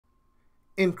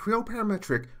In Creo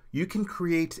Parametric, you can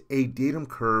create a datum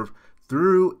curve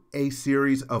through a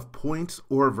series of points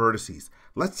or vertices.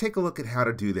 Let's take a look at how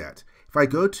to do that. If I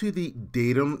go to the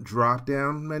datum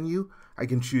drop-down menu, I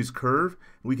can choose curve.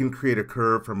 We can create a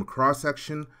curve from a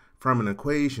cross-section, from an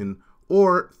equation,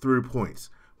 or through points.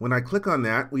 When I click on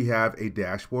that, we have a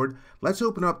dashboard. Let's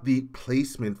open up the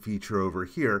placement feature over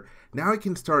here. Now I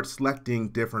can start selecting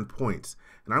different points.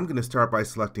 And I'm going to start by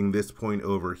selecting this point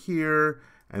over here,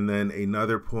 and then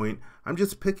another point. I'm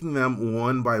just picking them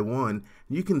one by one.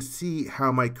 You can see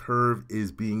how my curve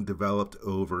is being developed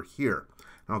over here.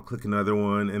 I'll click another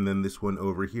one and then this one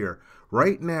over here.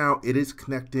 Right now it is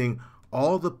connecting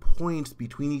all the points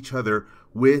between each other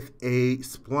with a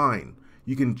spline.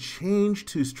 You can change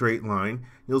to straight line.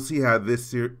 You'll see how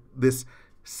this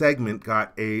segment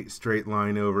got a straight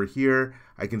line over here.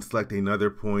 I can select another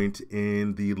point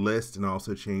in the list and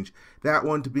also change that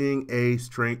one to being a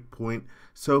straight point,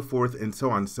 so forth and so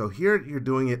on. So here you're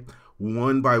doing it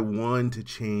one by one to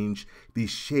change the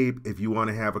shape if you want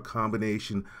to have a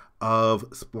combination of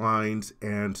splines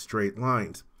and straight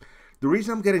lines. The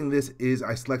reason I'm getting this is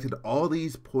I selected all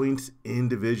these points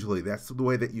individually. That's the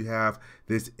way that you have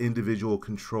this individual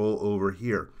control over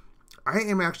here. I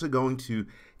am actually going to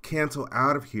cancel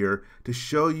out of here to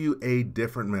show you a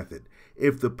different method.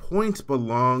 If the points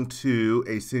belong to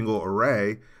a single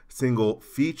array, single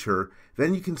feature,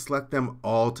 then you can select them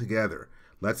all together.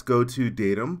 Let's go to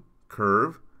Datum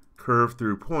Curve, Curve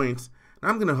Through Points.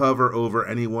 And I'm going to hover over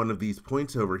any one of these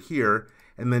points over here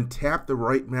and then tap the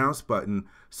right mouse button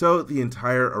so the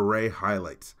entire array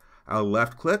highlights. I'll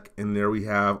left click and there we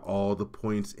have all the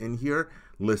points in here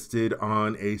listed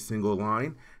on a single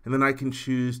line, and then I can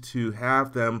choose to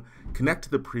have them connect to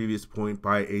the previous point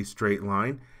by a straight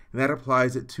line, and that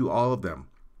applies it to all of them.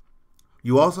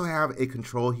 You also have a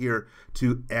control here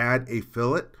to add a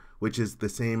fillet, which is the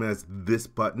same as this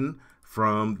button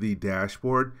from the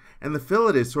dashboard, and the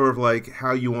fillet is sort of like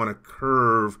how you want to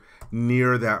curve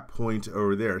near that point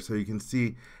over there. So you can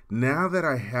see now that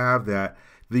I have that,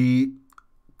 the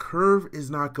curve is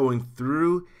not going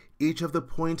through each of the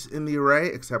points in the array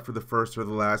except for the first or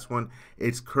the last one.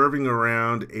 It's curving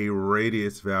around a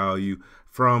radius value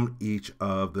from each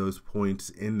of those points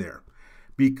in there.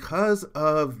 Because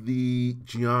of the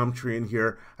geometry in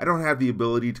here, I don't have the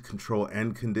ability to control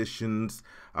end conditions.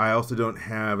 I also don't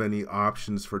have any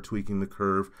options for tweaking the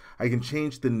curve. I can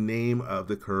change the name of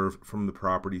the curve from the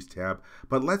Properties tab,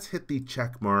 but let's hit the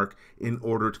check mark in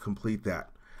order to complete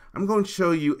that. I'm going to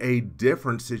show you a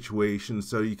different situation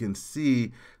so you can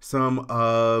see some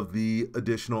of the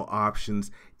additional options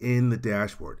in the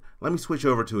dashboard. Let me switch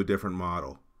over to a different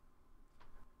model.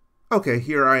 Okay,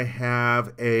 here I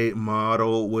have a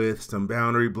model with some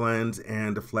boundary blends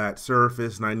and a flat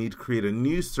surface, and I need to create a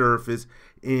new surface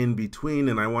in between,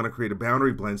 and I want to create a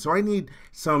boundary blend. So I need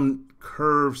some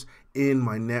curves in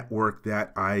my network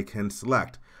that I can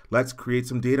select. Let's create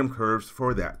some datum curves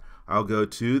for that. I'll go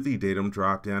to the datum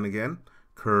drop-down again,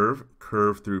 curve,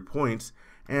 curve through points,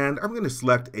 and I'm going to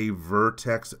select a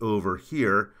vertex over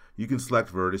here. You can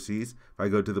select vertices. If I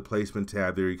go to the placement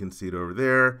tab there, you can see it over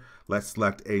there. Let's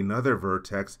select another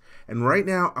vertex. And right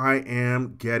now I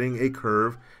am getting a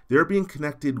curve. They're being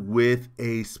connected with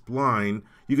a spline.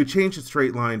 You could change the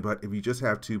straight line, but if you just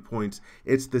have 2 points,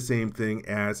 it's the same thing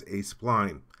as a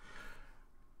spline.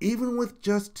 Even with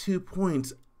just 2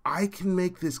 points, I can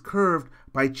make this curved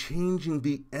by changing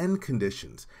the end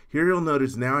conditions. Here you'll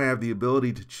notice now I have the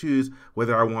ability to choose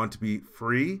whether I want to be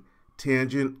free,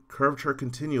 tangent, curvature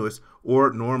continuous,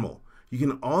 or normal. You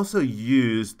can also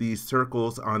use these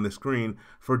circles on the screen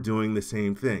for doing the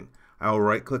same thing. I'll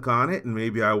right click on it and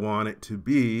maybe I want it to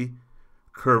be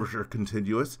curvature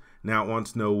continuous. Now it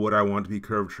wants to know what I want to be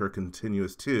curvature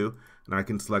continuous to, and I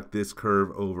can select this curve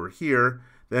over here.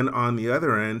 Then on the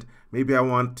other end, maybe I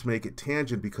want to make it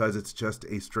tangent because it's just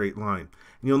a straight line.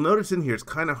 And you'll notice in here, it's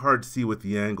kind of hard to see with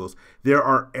the angles. There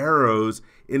are arrows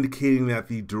indicating that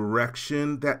the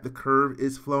direction that the curve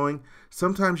is flowing.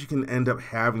 Sometimes you can end up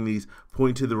having these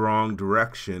point to the wrong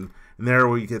direction, and there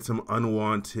where you get some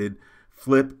unwanted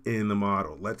flip in the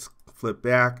model. Let's flip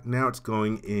back. Now it's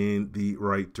going in the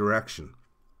right direction.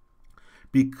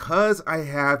 Because I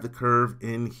have the curve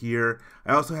in here,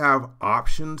 I also have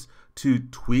options to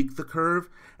tweak the curve,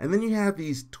 and then you have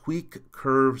these tweak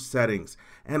curve settings,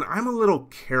 and I'm a little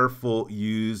careful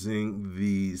using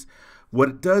these. What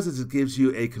it does is it gives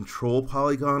you a control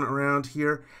polygon around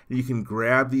here, and you can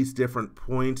grab these different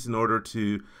points in order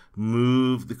to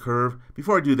move the curve.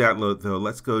 Before I do that though,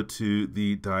 let's go to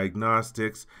the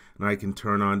diagnostics, and I can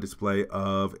turn on display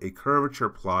of a curvature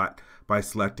plot by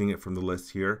selecting it from the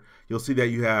list here. You'll see that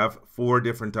you have 4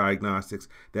 different diagnostics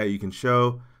that you can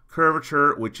show: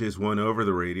 curvature, which is 1 over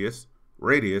the radius,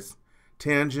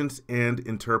 tangents, and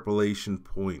interpolation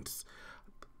points.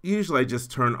 Usually I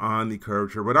just turn on the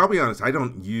curvature, but I'll be honest, I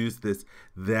don't use this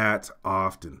that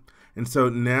often. And so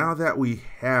now that we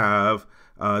have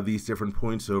these different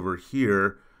points over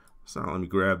here, so let me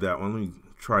grab that one. Let me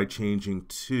try changing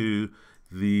to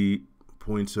the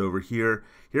points over here.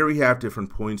 Here we have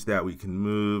different points that we can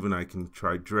move, and I can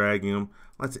try dragging them.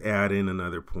 Let's add in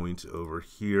another point over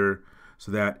here.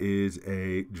 So that is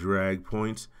a drag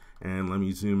point. And let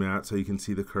me zoom out so you can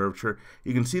see the curvature.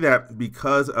 You can see that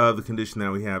because of the condition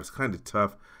that we have, it's kind of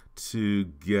tough to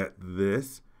get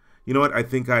this. You know what? I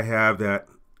think I have that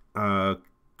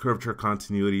curvature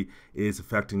continuity is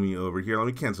affecting me over here. Let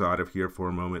me cancel out of here for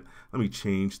a moment. Let me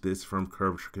change this from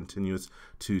curvature continuous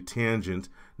to tangent.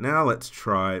 Now let's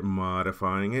try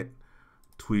modifying it.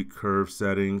 Tweak curve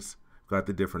settings. Got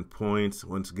the different points.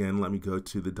 Once again, let me go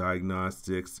to the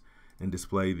diagnostics and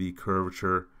display the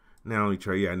curvature. Now let me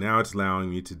try, yeah, now it's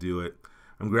allowing me to do it.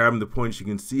 I'm grabbing the points. You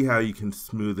can see how you can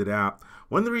smooth it out.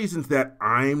 One of the reasons that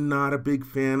I'm not a big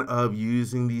fan of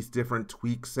using these different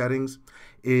tweak settings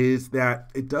is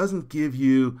that it doesn't give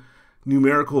you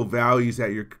numerical values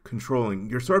that you're controlling.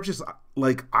 You're sort of just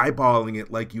like eyeballing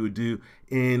it like you would do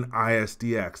in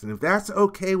ISDX. And if that's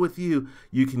okay with you,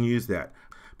 you can use that.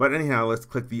 But anyhow, let's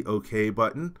click the OK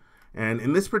button. And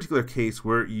in this particular case,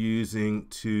 we're using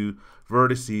 2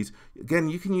 vertices. Again,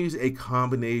 you can use a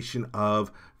combination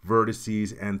of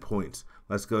vertices and points.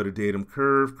 Let's go to Datum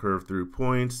Curve, Curve Through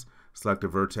Points, select a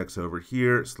vertex over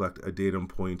here, select a datum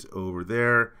point over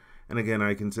there. And again,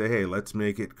 I can say, hey, let's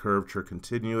make it curvature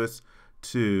continuous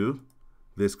to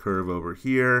this curve over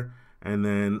here. And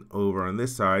then over on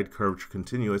this side, curvature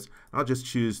continuous, I'll just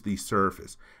choose the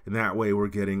surface. And that way we're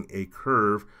getting a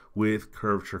curve with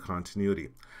curvature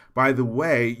continuity. By the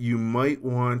way, you might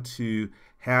want to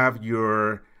have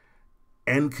your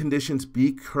end conditions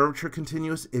be curvature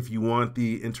continuous if you want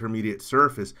the intermediate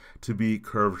surface to be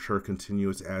curvature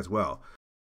continuous as well.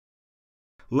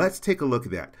 Let's take a look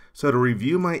at that. So to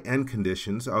review my end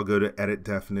conditions, I'll go to Edit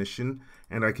Definition,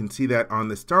 and I can see that on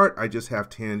the start, I just have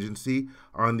tangency.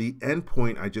 On the end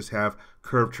point, I just have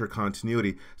curvature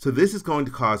continuity. So this is going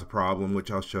to cause a problem,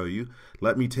 which I'll show you.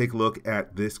 Let me take a look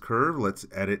at this curve. Let's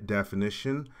Edit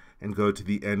Definition and go to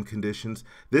the end conditions.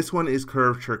 This one is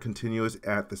curvature continuous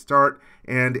at the start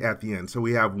and at the end. So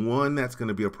we have one that's going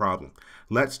to be a problem.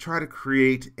 Let's try to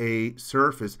create a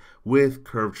surface with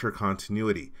curvature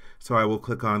continuity. So I will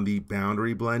click on the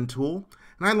boundary blend tool,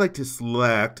 and I like to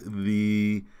select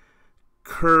the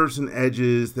curves and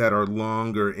edges that are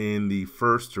longer in the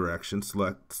first direction.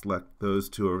 Select those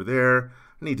 2 over there.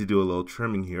 I need to do a little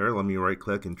trimming here. Let me right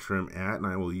click and trim at, and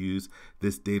I will use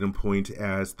this datum point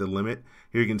as the limit.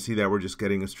 Here you can see that we're just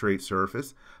getting a straight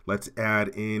surface. Let's add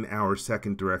in our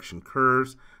second direction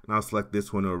curves, and I'll select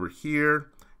this one over here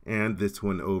and this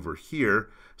one over here.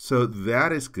 So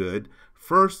that is good.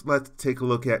 First, let's take a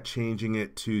look at changing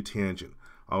it to tangent.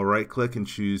 I'll right click and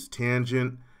choose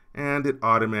tangent, and it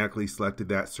automatically selected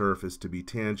that surface to be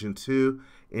tangent to.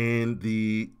 In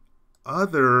the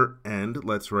other end,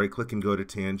 let's right click and go to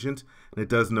tangent, and it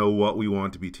does know what we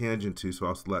want to be tangent to, so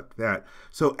I'll select that.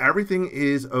 So everything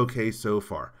is okay so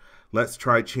far. Let's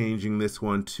try changing this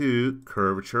one to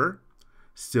curvature.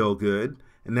 Still good.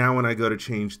 And now when I go to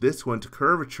change this one to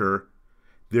curvature,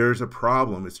 there's a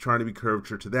problem. It's trying to be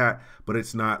curvature to that, but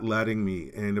it's not letting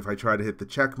me. And if I try to hit the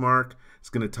check mark, it's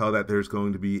going to tell that there's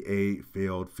going to be a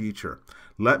failed feature.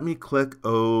 Let me click,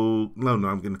 I'm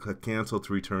going to click cancel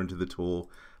to return to the tool.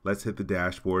 Let's hit the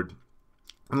dashboard,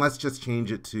 and let's just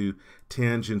change it to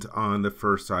tangent on the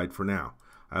first side for now.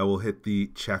 I will hit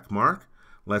the check mark.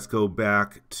 Let's go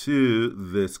back to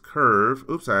this curve.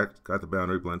 Oops, I got the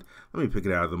boundary blend. Let me pick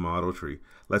it out of the model tree.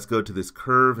 Let's go to this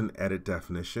curve and edit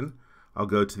definition. I'll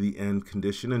go to the end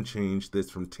condition and change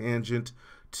this from tangent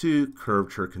to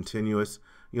curvature continuous.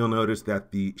 You'll notice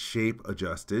that the shape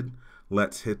adjusted.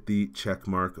 Let's hit the check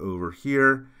mark over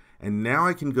here. And now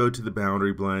I can go to the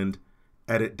boundary blend,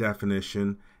 edit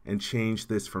definition, and change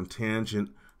this from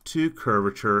tangent to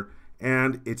curvature,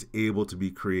 and it's able to be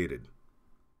created.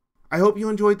 I hope you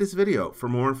enjoyed this video. For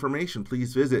more information,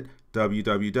 please visit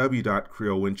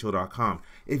www.creowindshield.com.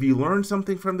 If you learned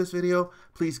something from this video,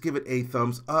 please give it a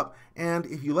thumbs up. And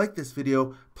if you like this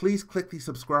video, please click the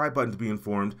subscribe button to be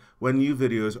informed when new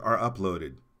videos are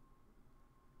uploaded.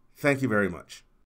 Thank you very much.